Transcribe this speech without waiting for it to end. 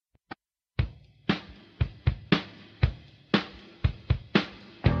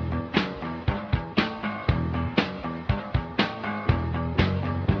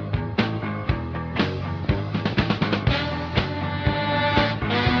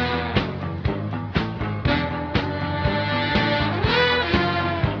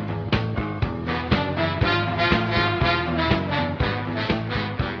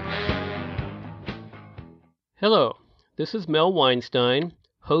Hello, this is Mel Weinstein,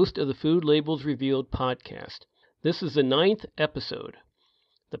 host of the Food Labels Revealed podcast. This is the 9th episode.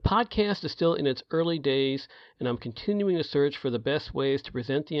 The podcast is still in its early days, and I'm continuing to search for the best ways to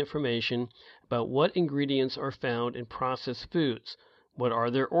present the information about what ingredients are found in processed foods, what are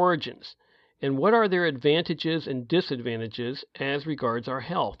their origins, and what are their advantages and disadvantages as regards our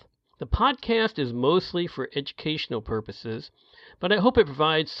health. The podcast is mostly for educational purposes, but I hope it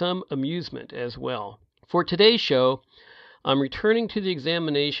provides some amusement as well. For today's show, I'm returning to the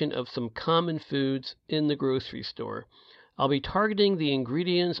examination of some common foods in the grocery store. I'll be targeting the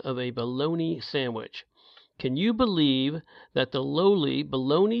ingredients of a bologna sandwich. Can you believe that the lowly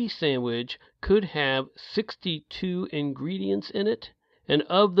bologna sandwich could have 62 ingredients in it? And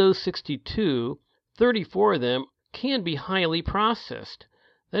of those 62, 34 of them can be highly processed,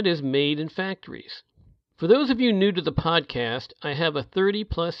 that is, made in factories. For those of you new to the podcast, I have a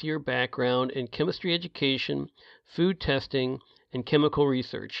 30-plus year background in chemistry education, food testing, and chemical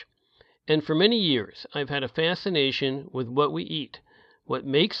research. And for many years, I've had a fascination with what we eat, what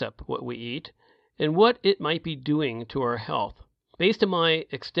makes up what we eat, and what it might be doing to our health. Based on my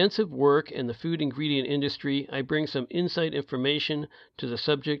extensive work in the food ingredient industry, I bring some inside information to the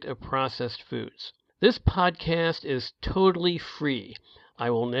subject of processed foods. This podcast is totally free. I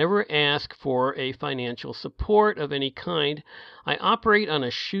will never ask for a financial support of any kind. I operate on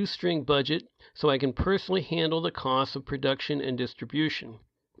a shoestring budget, so I can personally handle the costs of production and distribution.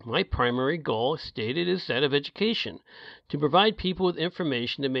 My primary goal, stated, is that of education, to provide people with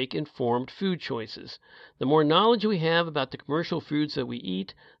information to make informed food choices. The more knowledge we have about the commercial foods that we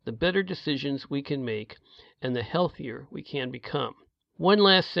eat, the better decisions we can make, and the healthier we can become. One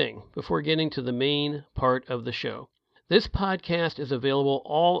last thing before getting to the main part of the show. This podcast is available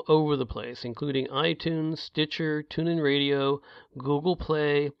all over the place, including iTunes, Stitcher, TuneIn Radio, Google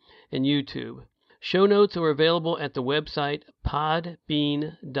Play, and YouTube. Show notes are available at the website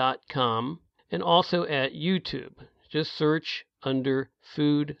podbean.com and also at YouTube. Just search under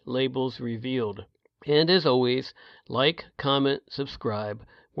Food Labels Revealed. And as always, like, comment, subscribe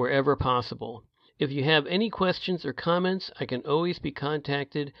wherever possible. If you have any questions or comments, I can always be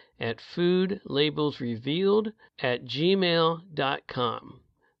contacted at foodlabelsrevealed@gmail.com.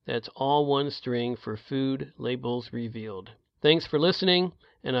 That's all one string for Food Labels Revealed. Thanks for listening,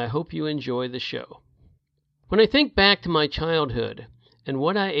 and I hope you enjoy the show. When I think back to my childhood and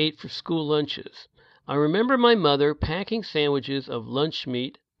what I ate for school lunches, I remember my mother packing sandwiches of lunch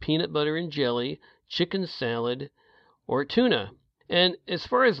meat, peanut butter and jelly, chicken salad, or tuna. And as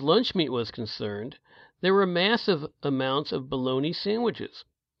far as lunch meat was concerned, there were massive amounts of bologna sandwiches.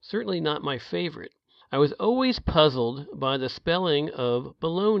 Certainly not my favorite. I was always puzzled by the spelling of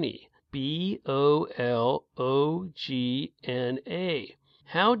bologna, B-O-L-O-G-N-A.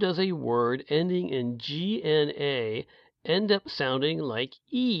 How does a word ending in G-N-A end up sounding like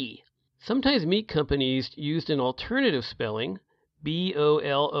E? Sometimes meat companies used an alternative spelling, B-O-L-O-N-E-Y,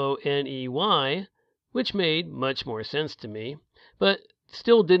 which made much more sense to me, but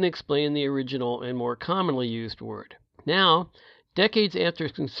still didn't explain the original and more commonly used word. Now, decades after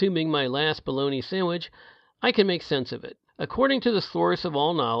consuming my last bologna sandwich, I can make sense of it. According to the source of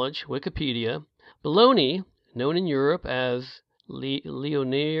all knowledge, Wikipedia, bologna, known in Europe as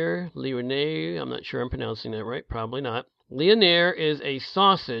Lyonnais, I'm not sure I'm pronouncing that right, probably not. Lyonnais is a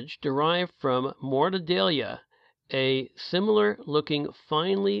sausage derived from mortadella, a similar-looking,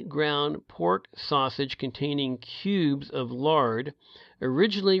 finely ground pork sausage containing cubes of lard,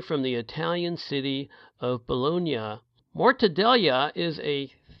 originally from the Italian city of Bologna. Mortadella is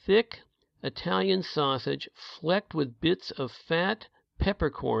a thick Italian sausage flecked with bits of fat,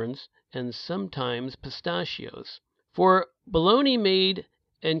 peppercorns, and sometimes pistachios. For bologna made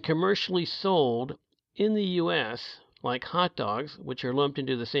and commercially sold in the U.S., like hot dogs, which are lumped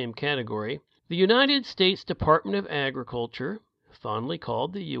into the same category, the United States Department of Agriculture, fondly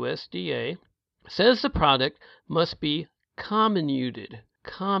called the USDA, says the product must be comminuted,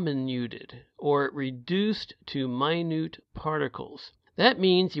 or reduced to minute particles. That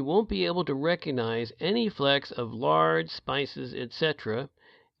means you won't be able to recognize any flecks of lard, spices, etc.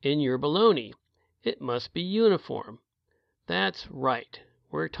 in your bologna. It must be uniform. That's right.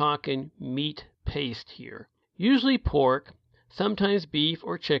 We're talking meat paste here. Usually pork, sometimes beef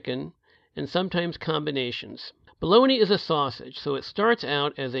or chicken, and sometimes combinations. Bologna is a sausage, so it starts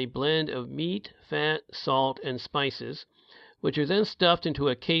out as a blend of meat, fat, salt, and spices, which are then stuffed into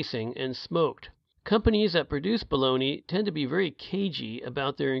a casing and smoked. Companies that produce bologna tend to be very cagey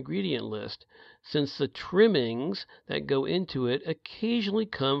about their ingredient list, since the trimmings that go into it occasionally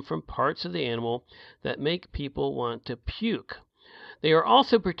come from parts of the animal that make people want to puke. They are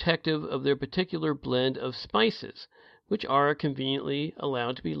also protective of their particular blend of spices, which are conveniently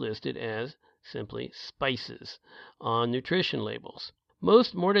allowed to be listed as simply spices on nutrition labels.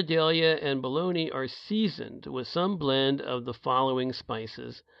 Most mortadella and bologna are seasoned with some blend of the following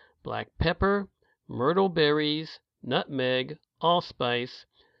spices: black pepper, myrtle berries, nutmeg, allspice,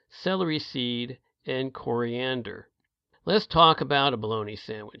 celery seed, and coriander. Let's talk about a bologna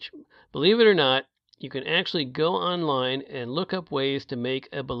sandwich. Believe it or not, you can actually go online and look up ways to make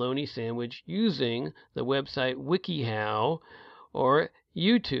a bologna sandwich using the website WikiHow or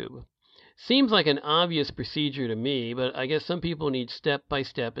YouTube. Seems like an obvious procedure to me, but I guess some people need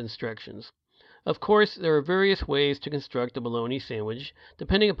step-by-step instructions. Of course, there are various ways to construct a bologna sandwich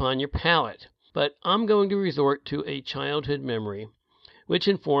depending upon your palate, but I'm going to resort to a childhood memory, which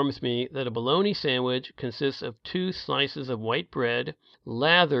informs me that a bologna sandwich consists of 2 slices of white bread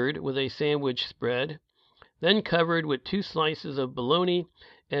lathered with a sandwich spread, then covered with 2 slices of bologna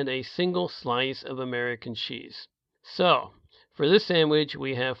and a single slice of American cheese. So, for this sandwich,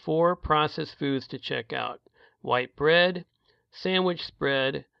 we have 4 processed foods to check out: white bread, sandwich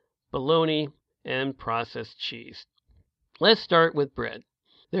spread, bologna, and processed cheese. Let's start with bread.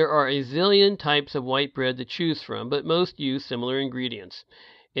 There are a zillion types of white bread to choose from, but most use similar ingredients.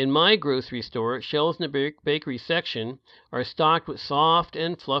 In my grocery store, shelves in the bakery section are stocked with soft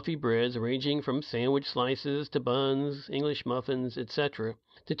and fluffy breads ranging from sandwich slices to buns, English muffins, etc.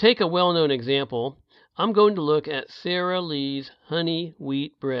 To take a well-known example, I'm going to look at Sara Lee's Honey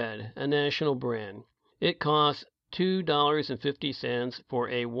Wheat Bread, a national brand. It costs $2.50 for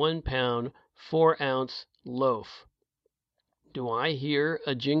a 1-pound, 4-ounce loaf. Do I hear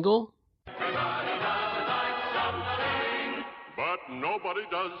a jingle? Everybody doesn't like something, but nobody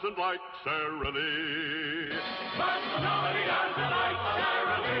doesn't like Sara Lee. But nobody doesn't like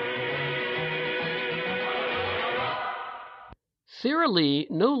Sara Lee. Sara Lee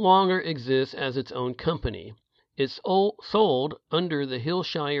no longer exists as its own company. It's sold under the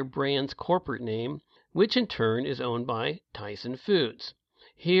Hillshire Brands corporate name, which in turn is owned by Tyson Foods.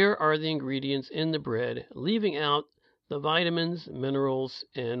 Here are the ingredients in the bread, leaving out the vitamins, minerals,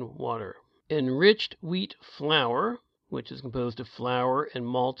 and water. Enriched wheat flour, which is composed of flour and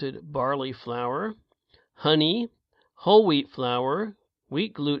malted barley flour, honey, whole wheat flour,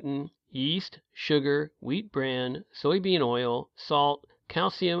 wheat gluten, yeast, sugar, wheat bran, soybean oil, salt,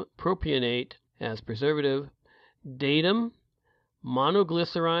 calcium propionate as preservative, datum,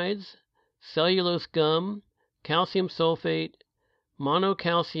 monoglycerides, cellulose gum, calcium sulfate,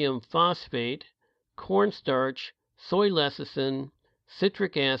 monocalcium phosphate, cornstarch, soy lecithin,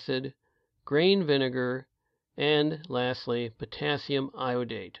 citric acid, grain vinegar, and lastly, potassium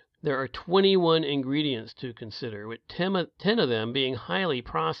iodate. There are 21 ingredients to consider, with 10 of them being highly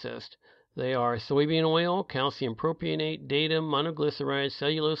processed. They are soybean oil, calcium propionate, datum, monoglycerides,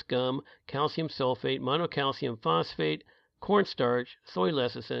 cellulose gum, calcium sulfate, monocalcium phosphate, cornstarch, soy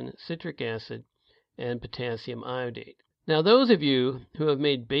lecithin, citric acid, and potassium iodate. Now, those of you who have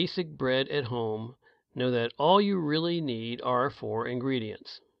made basic bread at home know that all you really need are 4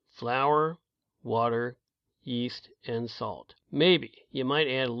 ingredients: flour, water, yeast, and salt. Maybe you might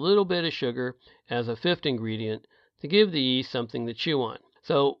add a little bit of sugar as a 5th ingredient to give the yeast something to chew on.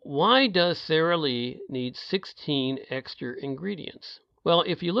 So why does Sara Lee need 16 extra ingredients? Well,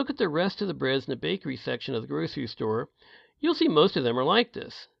 if you look at the rest of the breads in the bakery section of the grocery store, you'll see most of them are like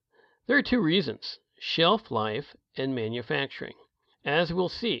this. There are 2 reasons: shelf life and manufacturing. As we'll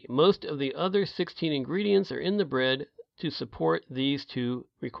see, most of the other 16 ingredients are in the bread to support these 2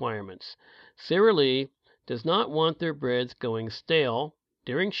 requirements. Sara Lee does not want their breads going stale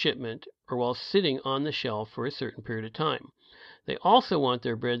during shipment or while sitting on the shelf for a certain period of time. They also want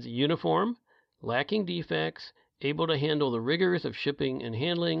their breads uniform, lacking defects, able to handle the rigors of shipping and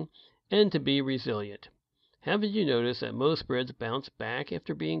handling, and to be resilient. Haven't you noticed that most breads bounce back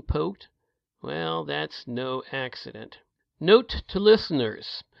after being poked? Well, that's no accident. Note to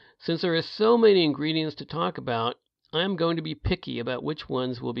listeners, since there are so many ingredients to talk about, I am going to be picky about which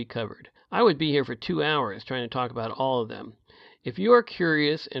ones will be covered. I would be here for 2 hours trying to talk about all of them. If you are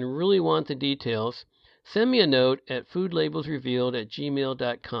curious and really want the details, send me a note at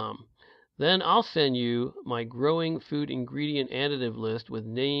foodlabelsrevealed@gmail.com. Then I'll send you my growing food ingredient additive list with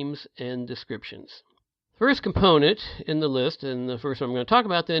names and descriptions. First component in the list, and the first one I'm going to talk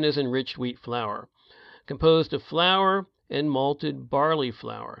about then, is enriched wheat flour, composed of flour and malted barley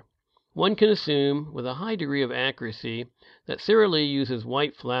flour. One can assume, with a high degree of accuracy, that Sara Lee uses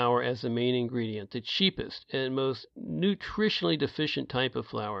white flour as the main ingredient, the cheapest and most nutritionally deficient type of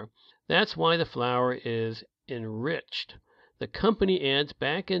flour. That's why the flour is enriched. The company adds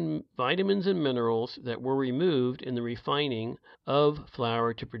back in vitamins and minerals that were removed in the refining of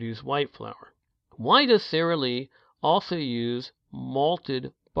flour to produce white flour. Why does Sara Lee also use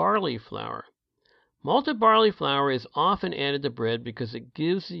malted barley flour? Malted barley flour is often added to bread because it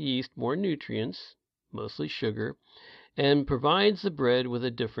gives the yeast more nutrients, mostly sugar, and provides the bread with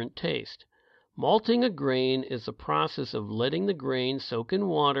a different taste. Malting a grain is the process of letting the grain soak in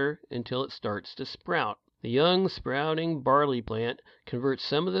water until it starts to sprout. The young sprouting barley plant converts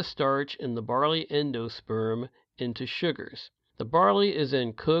some of the starch in the barley endosperm into sugars. The barley is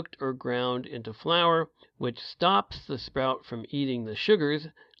then cooked or ground into flour, which stops the sprout from eating the sugars,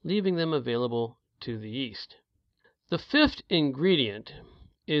 leaving them available to the yeast. The fifth ingredient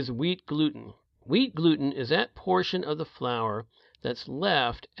is wheat gluten. Wheat gluten is that portion of the flour that's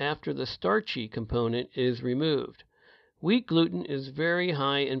left after the starchy component is removed. Wheat gluten is very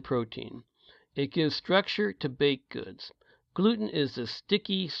high in protein. It gives structure to baked goods. Gluten is the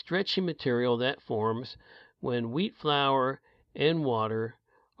sticky, stretchy material that forms when wheat flour and water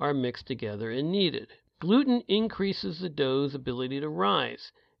are mixed together and kneaded. Gluten increases the dough's ability to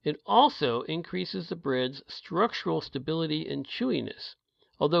rise. It also increases the bread's structural stability and chewiness.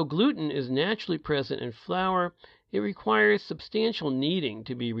 Although gluten is naturally present in flour, it requires substantial kneading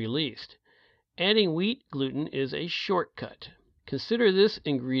to be released. Adding wheat gluten is a shortcut. Consider this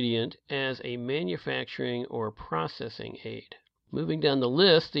ingredient as a manufacturing or processing aid. Moving down the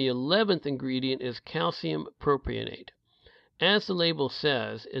list, the 11th ingredient is calcium propionate. As the label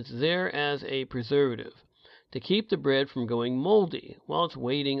says, it's there as a preservative to keep the bread from going moldy while it's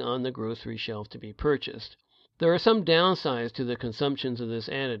waiting on the grocery shelf to be purchased. There are some downsides to the consumptions of this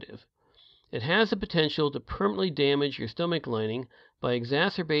additive. It has the potential to permanently damage your stomach lining by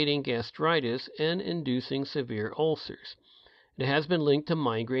exacerbating gastritis and inducing severe ulcers. It has been linked to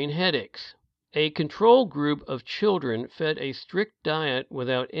migraine headaches. A control group of children fed a strict diet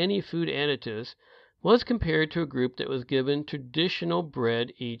without any food additives was compared to a group that was given traditional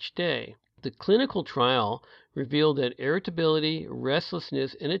bread each day. The clinical trial revealed that irritability,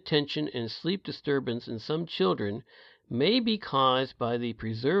 restlessness, inattention, and sleep disturbance in some children may be caused by the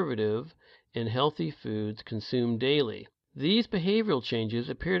preservative in healthy foods consumed daily. These behavioral changes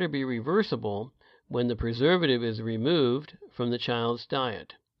appear to be reversible when the preservative is removed from the child's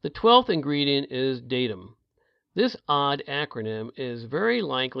diet. The 12th ingredient is datum. This odd acronym is very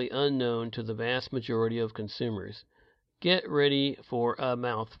likely unknown to the vast majority of consumers. Get ready for a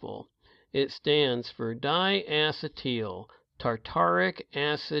mouthful. It stands for diacetyl tartaric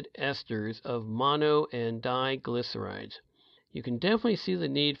acid esters of mono and diglycerides. You can definitely see the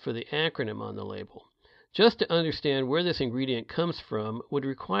need for the acronym on the label. Just to understand where this ingredient comes from would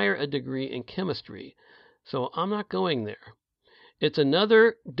require a degree in chemistry, so I'm not going there. It's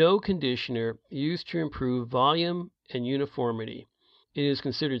another dough conditioner used to improve volume and uniformity. It is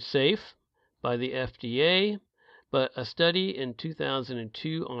considered safe by the FDA, but a study in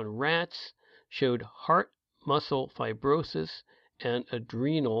 2002 on rats showed heart muscle fibrosis and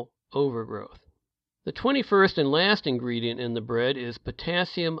adrenal overgrowth. The 21st and last ingredient in the bread is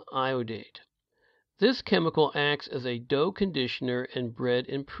potassium iodate. This chemical acts as a dough conditioner and bread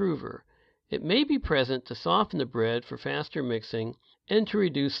improver. It may be present to soften the bread for faster mixing and to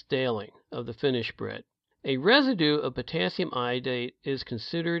reduce staling of the finished bread. A residue of potassium iodate is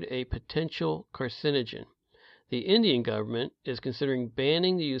considered a potential carcinogen. The Indian government is considering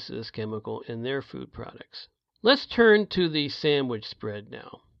banning the use of this chemical in their food products. Let's turn to the sandwich spread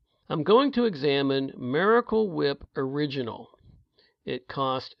now. I'm going to examine Miracle Whip Original. It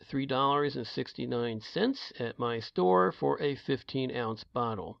cost $3.69 at my store for a 15-ounce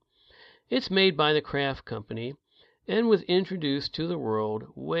bottle. It's made by the Kraft Company and was introduced to the world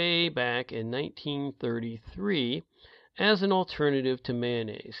way back in 1933 as an alternative to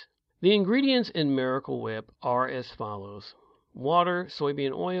mayonnaise. The ingredients in Miracle Whip are as follows: water,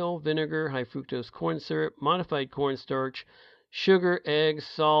 soybean oil, vinegar, high fructose corn syrup, modified cornstarch, sugar, eggs,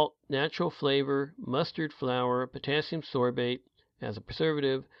 salt, natural flavor, mustard flour, potassium sorbate as a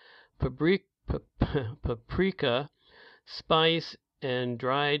preservative, paprika, spice, and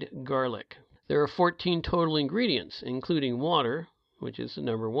dried garlic. There are 14 total ingredients, including water, which is the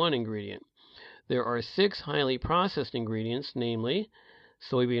number 1 ingredient. There are 6 highly processed ingredients, namely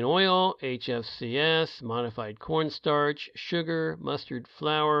soybean oil, HFCS, modified cornstarch, sugar, mustard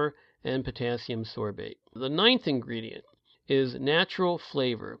flour, and potassium sorbate. The 9th ingredient is natural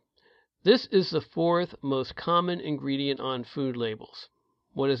flavor. This is the 4th most common ingredient on food labels.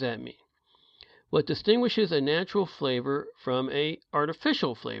 What does that mean? What distinguishes a natural flavor from an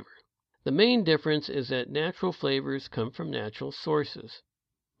artificial flavor? The main difference is that natural flavors come from natural sources.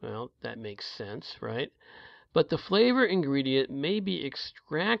 Well, that makes sense, right? but the flavor ingredient may be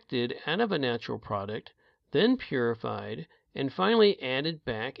extracted out of a natural product, then purified, and finally added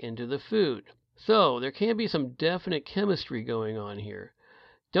back into the food. So there can be some definite chemistry going on here.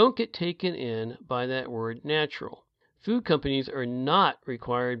 Don't get taken in by that word natural. Food companies are not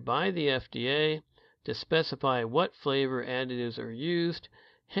required by the FDA to specify what flavor additives are used,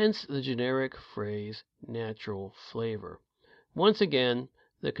 hence the generic phrase natural flavor. Once again,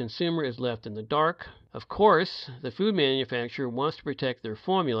 the consumer is left in the dark. Of course, the food manufacturer wants to protect their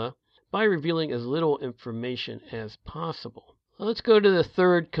formula by revealing as little information as possible. Let's go to the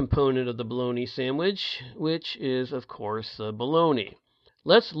third component of the bologna sandwich, which is, of course, bologna.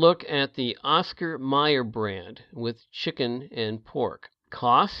 Let's look at the Oscar Mayer brand with chicken and pork.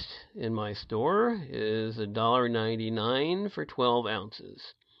 Cost in my store is $1.99 for 12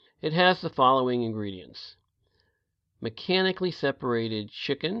 ounces. It has the following ingredients: mechanically separated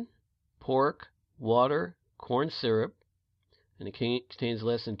chicken, pork, water, corn syrup, and it contains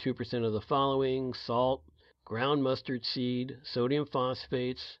less than 2% of the following: salt, ground mustard seed, sodium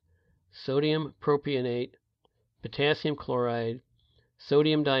phosphates, sodium propionate, potassium chloride,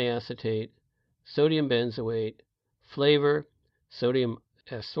 sodium diacetate, sodium benzoate, flavor, sodium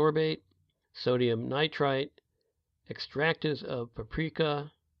ascorbate, sodium nitrite, extractives of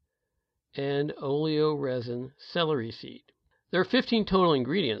paprika, and oleoresin celery seed. There are 15 total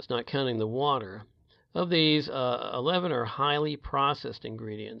ingredients, not counting the water. Of these, 11 are highly processed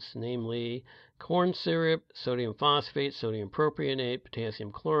ingredients, namely corn syrup, sodium phosphate, sodium propionate,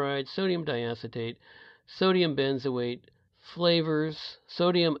 potassium chloride, sodium diacetate, sodium benzoate, flavors,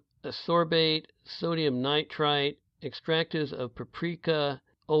 sodium ascorbate, sodium nitrite, extractives of paprika,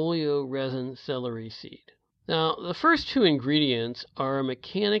 oleoresin celery seed. Now, the first two ingredients are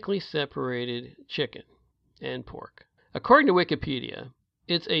mechanically separated chicken and pork. According to Wikipedia,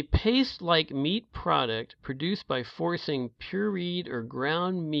 it's a paste-like meat product produced by forcing pureed or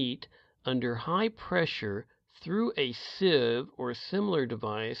ground meat under high pressure through a sieve or similar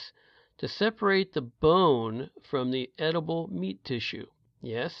device to separate the bone from the edible meat tissue.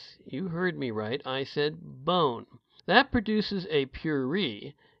 Yes, you heard me right. I said bone. That produces a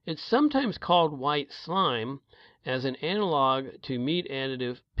puree. It's sometimes called white slime as an analog to meat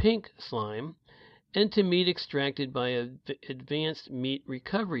additive pink slime and to meat extracted by advanced meat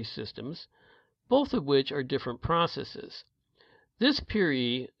recovery systems, both of which are different processes. This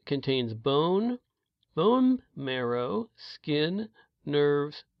puree contains bone marrow, skin,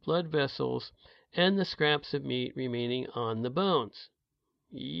 nerves, blood vessels, and the scraps of meat remaining on the bones.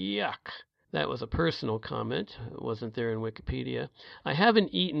 Yuck! That was a personal comment. It wasn't there in Wikipedia. I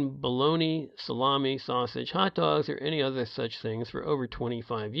haven't eaten bologna, salami, sausage, hot dogs, or any other such things for over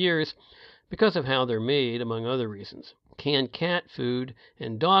 25 years because of how they're made, among other reasons. Canned cat food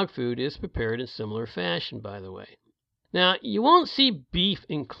and dog food is prepared in similar fashion, by the way. Now, you won't see beef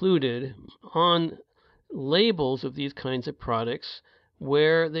included on labels of these kinds of products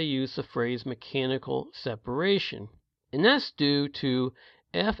where they use the phrase mechanical separation, and that's due to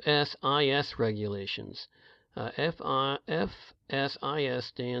FSIS regulations. FSIS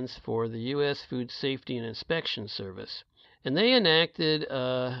stands for the U.S. Food Safety and Inspection Service, and they enacted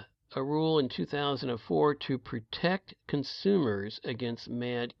a rule in 2004 to protect consumers against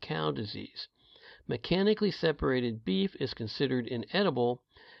mad cow disease. Mechanically separated beef is considered inedible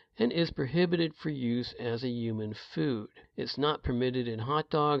and is prohibited for use as a human food. It's not permitted in hot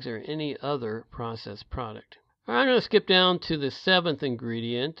dogs or any other processed product. I'm going to skip down to the seventh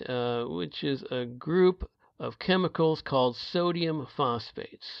ingredient, which is a group of chemicals called sodium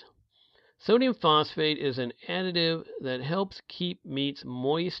phosphates. Sodium phosphate is an additive that helps keep meats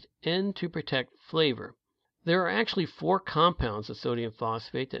moist and to protect flavor. There are actually 4 compounds of sodium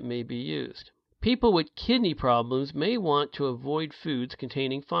phosphate that may be used. People with kidney problems may want to avoid foods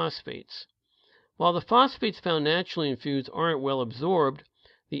containing phosphates. While the phosphates found naturally in foods aren't well absorbed,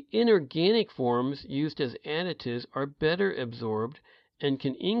 the inorganic forms used as additives are better absorbed and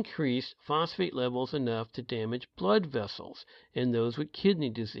can increase phosphate levels enough to damage blood vessels in those with kidney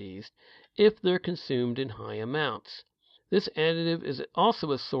disease if they're consumed in high amounts. This additive is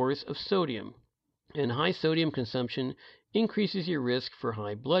also a source of sodium, and high sodium consumption increases your risk for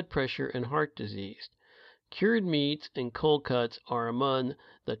high blood pressure and heart disease. Cured meats and cold cuts are among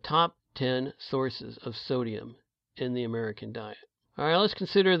the top 10 sources of sodium in the American diet. All right, let's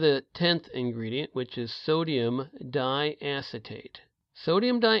consider the 10th ingredient, which is sodium diacetate.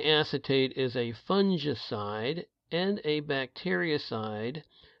 Sodium diacetate is a fungicide and a bactericide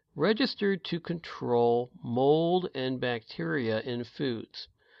registered to control mold and bacteria in foods.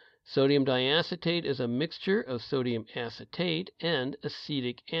 Sodium diacetate is a mixture of sodium acetate and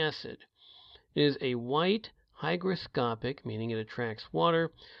acetic acid. It is a white, hygroscopic, meaning it attracts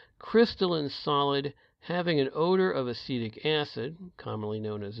water, crystalline solid, having an odor of acetic acid, commonly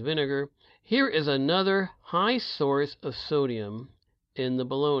known as vinegar. Here is another high source of sodium in the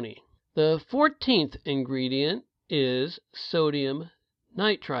bologna. The 14th ingredient is sodium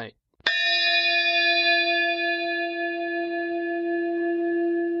nitrite.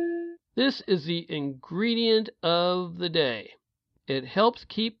 This is the ingredient of the day. It helps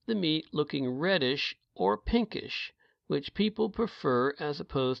keep the meat looking reddish or pinkish, which people prefer as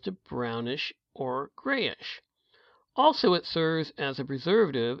opposed to brownish or grayish. Also, it serves as a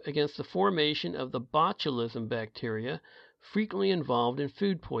preservative against the formation of the botulism bacteria frequently involved in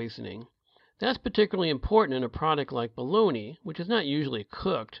food poisoning. That's particularly important in a product like bologna, which is not usually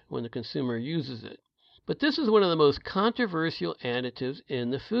cooked when the consumer uses it. But this is one of the most controversial additives in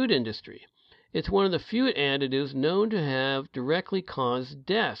the food industry. It's one of the few additives known to have directly caused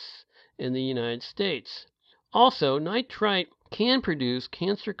deaths in the United States. Also, nitrite can produce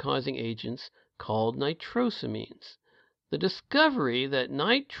cancer-causing agents called nitrosamines. The discovery that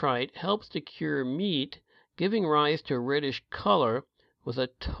nitrite helps to cure meat, giving rise to a reddish color, was a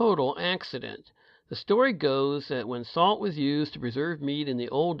total accident. The story goes that when salt was used to preserve meat in the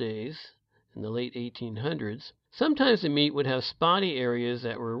old days, in the late 1800s, sometimes the meat would have spotty areas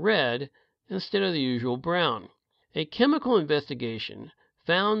that were red instead of the usual brown. A chemical investigation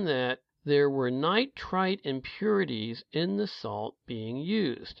found that there were nitrite impurities in the salt being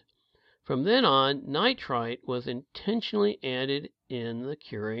used. From then on, nitrite was intentionally added in the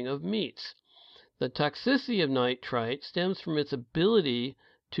curing of meats. The toxicity of nitrite stems from its ability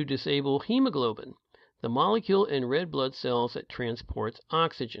to disable hemoglobin, the molecule in red blood cells that transports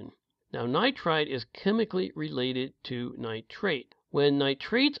oxygen. Now, nitrite is chemically related to nitrate. When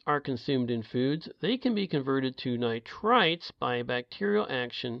nitrates are consumed in foods, they can be converted to nitrites by bacterial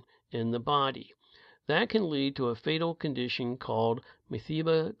action in the body. That can lead to a fatal condition called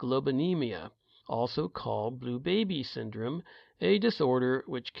methemoglobinemia, also called blue baby syndrome, a disorder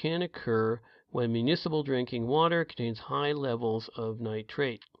which can occur when municipal drinking water contains high levels of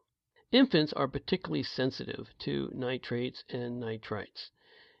nitrate. Infants are particularly sensitive to nitrates and nitrites.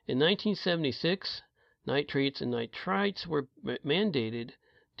 In 1976, nitrates and nitrites were mandated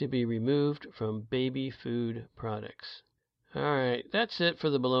to be removed from baby food products. All right, that's it for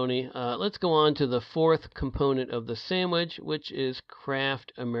the bologna. Let's go on to the fourth component of the sandwich, which is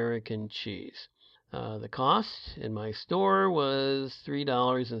Kraft American cheese. The cost in my store was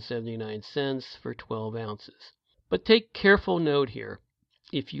 $3.79 for 12 ounces. But take careful note here.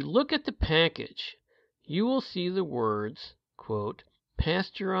 If you look at the package, you will see the words, quote,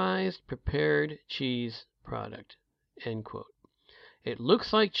 pasteurized prepared cheese product, end quote. It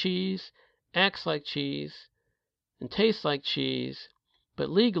looks like cheese, acts like cheese, and tastes like cheese, but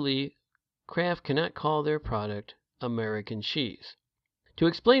legally, Kraft cannot call their product American cheese. To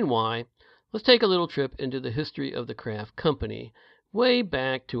explain why, let's take a little trip into the history of the Kraft Company, way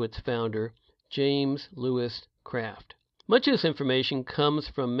back to its founder, James Lewis Kraft. Much of this information comes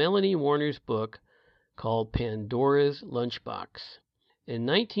from Melanie Warner's book called Pandora's Lunchbox. In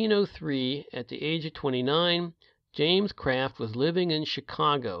 1903, at the age of 29, James Kraft was living in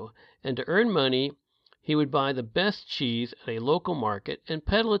Chicago, and to earn money, he would buy the best cheese at a local market and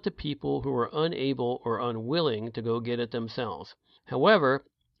peddle it to people who were unable or unwilling to go get it themselves. However,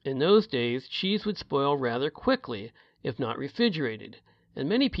 in those days, cheese would spoil rather quickly if not refrigerated, and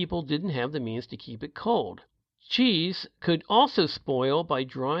many people didn't have the means to keep it cold. Cheese could also spoil by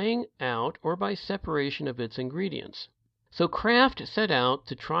drying out or by separation of its ingredients. So Kraft set out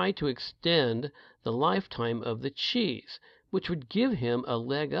to try to extend the lifetime of the cheese, which would give him a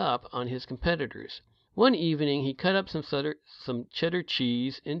leg up on his competitors. One evening he cut up some cheddar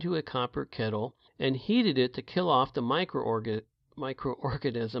cheese into a copper kettle and heated it to kill off the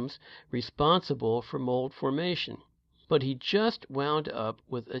microorganisms responsible for mold formation. But he just wound up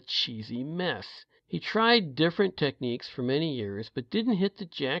with a cheesy mess. He tried different techniques for many years, but didn't hit the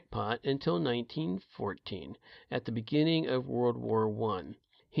jackpot until 1914, at the beginning of World War I.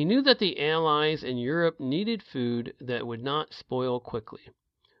 He knew that the Allies in Europe needed food that would not spoil quickly.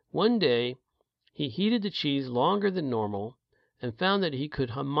 One day, he heated the cheese longer than normal and found that he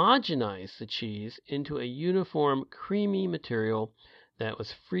could homogenize the cheese into a uniform, creamy material that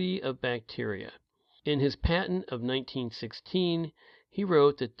was free of bacteria. In his patent of 1916, he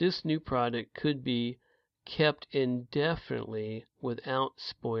wrote that this new product could be kept indefinitely without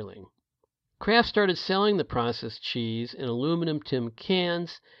spoiling. Kraft started selling the processed cheese in aluminum tin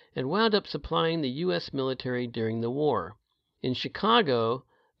cans and wound up supplying the U.S. military during the war. In Chicago,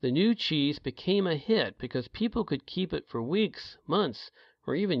 the new cheese became a hit because people could keep it for weeks, months,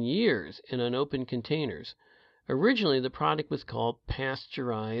 or even years in unopened containers. Originally, the product was called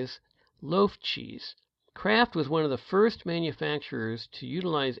pasteurized loaf cheese. Kraft was one of the first manufacturers to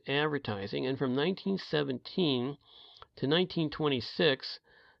utilize advertising, and from 1917 to 1926,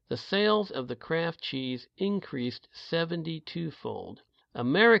 the sales of the Kraft cheese increased 72-fold.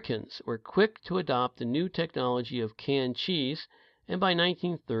 Americans were quick to adopt the new technology of canned cheese, and by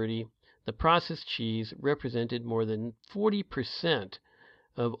 1930, the processed cheese represented more than 40%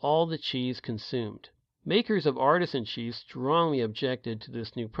 of all the cheese consumed. Makers of artisan cheese strongly objected to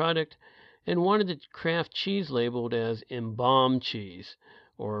this new product and wanted the Kraft cheese labeled as embalmed cheese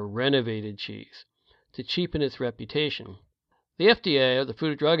or renovated cheese to cheapen its reputation. The FDA, or the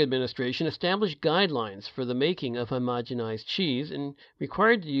Food and Drug Administration, established guidelines for the making of homogenized cheese and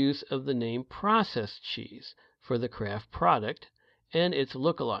required the use of the name processed cheese for the Kraft product and its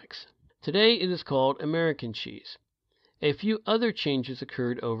lookalikes. Today it is called American cheese. A few other changes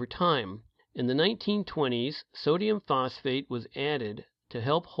occurred over time. In the 1920s, sodium phosphate was added to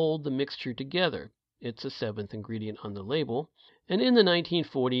help hold the mixture together. It's the seventh ingredient on the label. And in the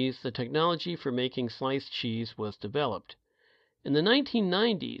 1940s, the technology for making sliced cheese was developed. In the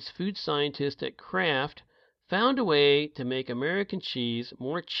 1990s, food scientists at Kraft found a way to make American cheese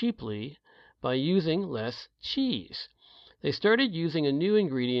more cheaply by using less cheese. They started using a new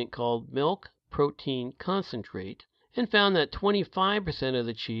ingredient called milk protein concentrate and found that 25% of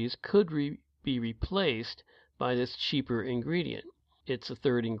the cheese could be replaced by this cheaper ingredient. It's the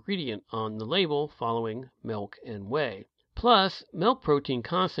third ingredient on the label following milk and whey. Plus, milk protein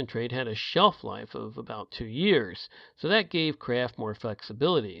concentrate had a shelf life of about 2 years, so that gave Kraft more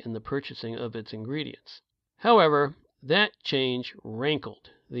flexibility in the purchasing of its ingredients. However, that change rankled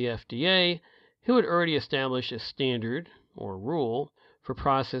the FDA, who had already established a standard, or rule, for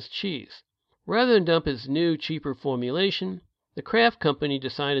processed cheese. Rather than dump its new, cheaper formulation, the Kraft Company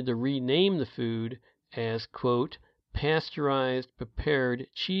decided to rename the food as, quote, pasteurized prepared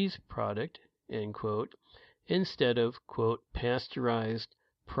cheese product, end quote, instead of, quote, pasteurized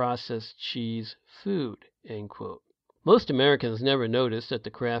processed cheese food, end quote. Most Americans never noticed that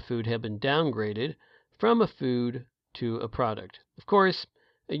the Kraft food had been downgraded from a food to a product. Of course,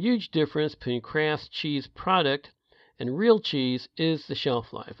 a huge difference between Kraft's cheese product and real cheese is the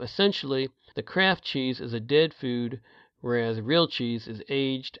shelf life. Essentially, the Kraft cheese is a dead food, whereas real cheese is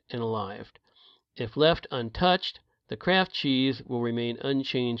aged and alive. If left untouched, the Kraft cheese will remain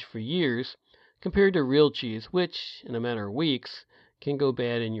unchanged for years, compared to real cheese, which, in a matter of weeks, can go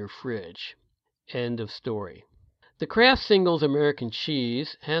bad in your fridge. End of story. The Kraft Singles American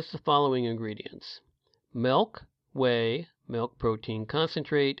cheese has the following ingredients: milk, whey, milk protein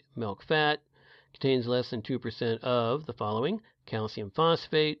concentrate, milk fat, contains less than 2% of the following: calcium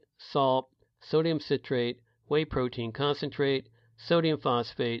phosphate, salt, sodium citrate, whey protein concentrate, sodium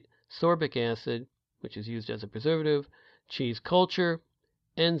phosphate, sorbic acid, which is used as a preservative, cheese culture,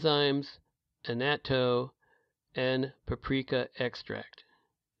 enzymes, annatto, and paprika extract,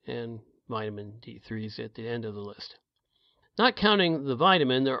 and vitamin D3 is at the end of the list. Not counting the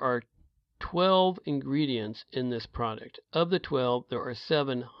vitamin, there are 12 ingredients in this product. Of the 12, there are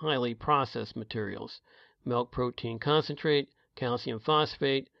 7 highly processed materials: milk protein concentrate, calcium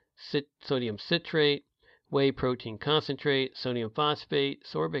phosphate, sodium citrate, whey protein concentrate, sodium phosphate,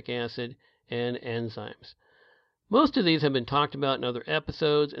 sorbic acid, and enzymes. Most of these have been talked about in other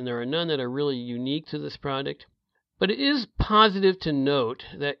episodes, and there are none that are really unique to this product. But it is positive to note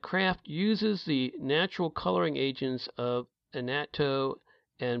that Kraft uses the natural coloring agents of annatto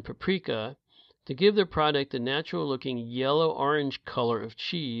and paprika to give their product the natural-looking yellow-orange color of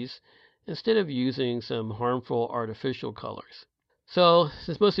cheese instead of using some harmful artificial colors. So,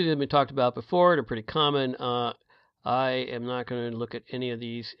 since most of these have been talked about before, they're pretty common, I am not going to look at any of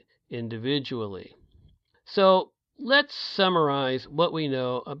these individually. So, let's summarize what we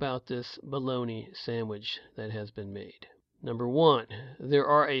know about this bologna sandwich that has been made. Number 1, there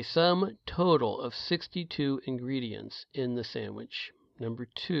are a sum total of 62 ingredients in the sandwich. Number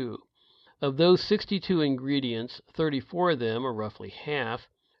 2, of those 62 ingredients, 34 of them, or roughly half,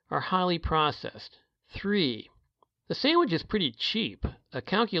 are highly processed. 3, the sandwich is pretty cheap. A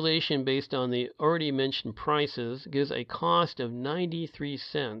calculation based on the already mentioned prices gives a cost of 93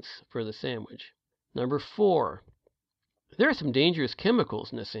 cents for the sandwich. Number 4, there are some dangerous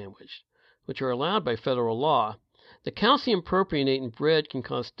chemicals in the sandwich, which are allowed by federal law. The calcium propionate in bread can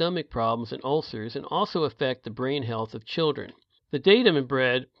cause stomach problems and ulcers and also affect the brain health of children. The datum in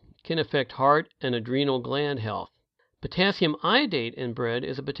bread can affect heart and adrenal gland health. Potassium iodate in bread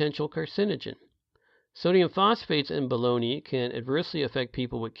is a potential carcinogen. Sodium phosphates in bologna can adversely affect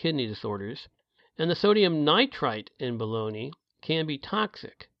people with kidney disorders. And the sodium nitrite in bologna can be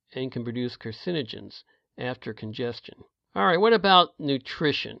toxic and can produce carcinogens after congestion. All right, what about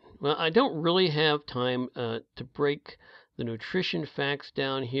nutrition? Well, I don't really have time to break the nutrition facts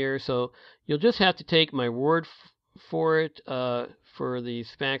down here, so you'll just have to take my word for it for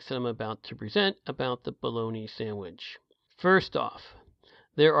these facts that I'm about to present about the bologna sandwich. First off,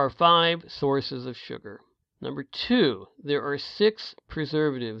 there are 5 sources of sugar. Number 2, there are 6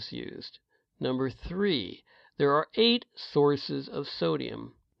 preservatives used. Number 3, there are 8 sources of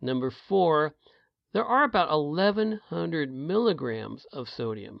sodium. Number 4, there are about 1,100 milligrams of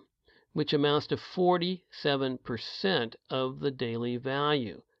sodium, which amounts to 47% of the daily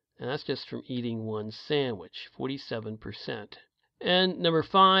value. And that's just from eating one sandwich, 47%. And number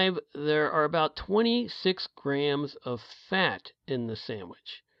 5, there are about 26 grams of fat in the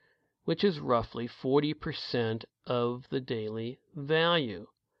sandwich, which is roughly 40% of the daily value.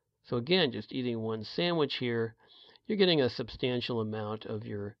 So again, just eating one sandwich here, you're getting a substantial amount of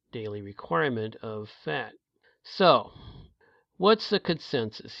your daily requirement of fat. So, what's the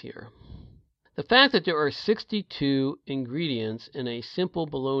consensus here? The fact that there are 62 ingredients in a simple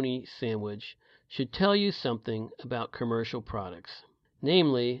bologna sandwich should tell you something about commercial products,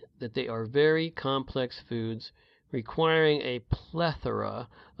 namely that they are very complex foods requiring a plethora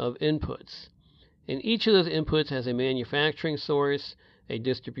of inputs. And each of those inputs has a manufacturing source, a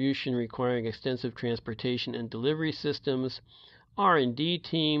distribution requiring extensive transportation and delivery systems, R&D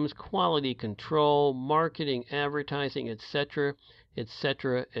teams, quality control, marketing, advertising, etc.,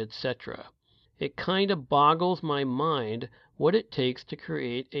 etc., etc. It kind of boggles my mind what it takes to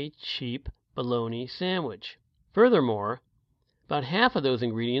create a cheap bologna sandwich. Furthermore, about half of those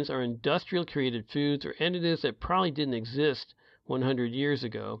ingredients are industrial created foods or entities that probably didn't exist 100 years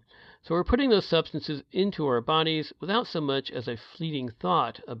ago. So we're putting those substances into our bodies without so much as a fleeting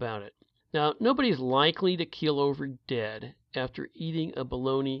thought about it. Now, nobody's likely to keel over dead after eating a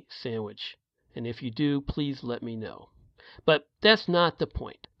bologna sandwich. And if you do, please let me know. But that's not the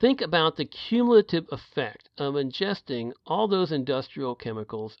point. Think about the cumulative effect of ingesting all those industrial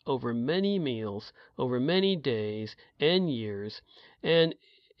chemicals over many meals, over many days and years, and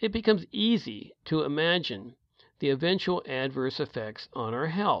it becomes easy to imagine the eventual adverse effects on our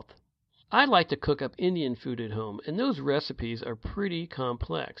health. I like to cook up Indian food at home, and those recipes are pretty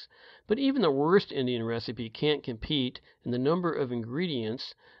complex. But even the worst Indian recipe can't compete in the number of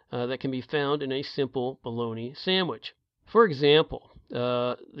ingredients that can be found in a simple bologna sandwich. For example,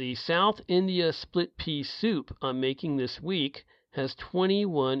 the South India split pea soup I'm making this week has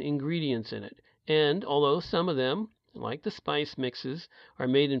 21 ingredients in it. And although some of them, like the spice mixes, are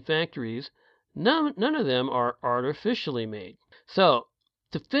made in factories, none of them are artificially made. So,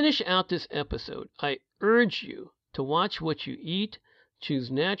 to finish out this episode, I urge you to watch what you eat, choose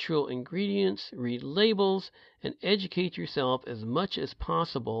natural ingredients, read labels, and educate yourself as much as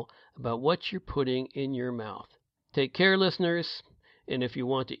possible about what you're putting in your mouth. Take care, listeners, and if you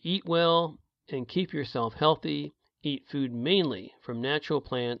want to eat well and keep yourself healthy, eat food mainly from natural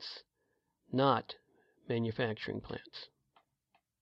plants, not manufacturing plants.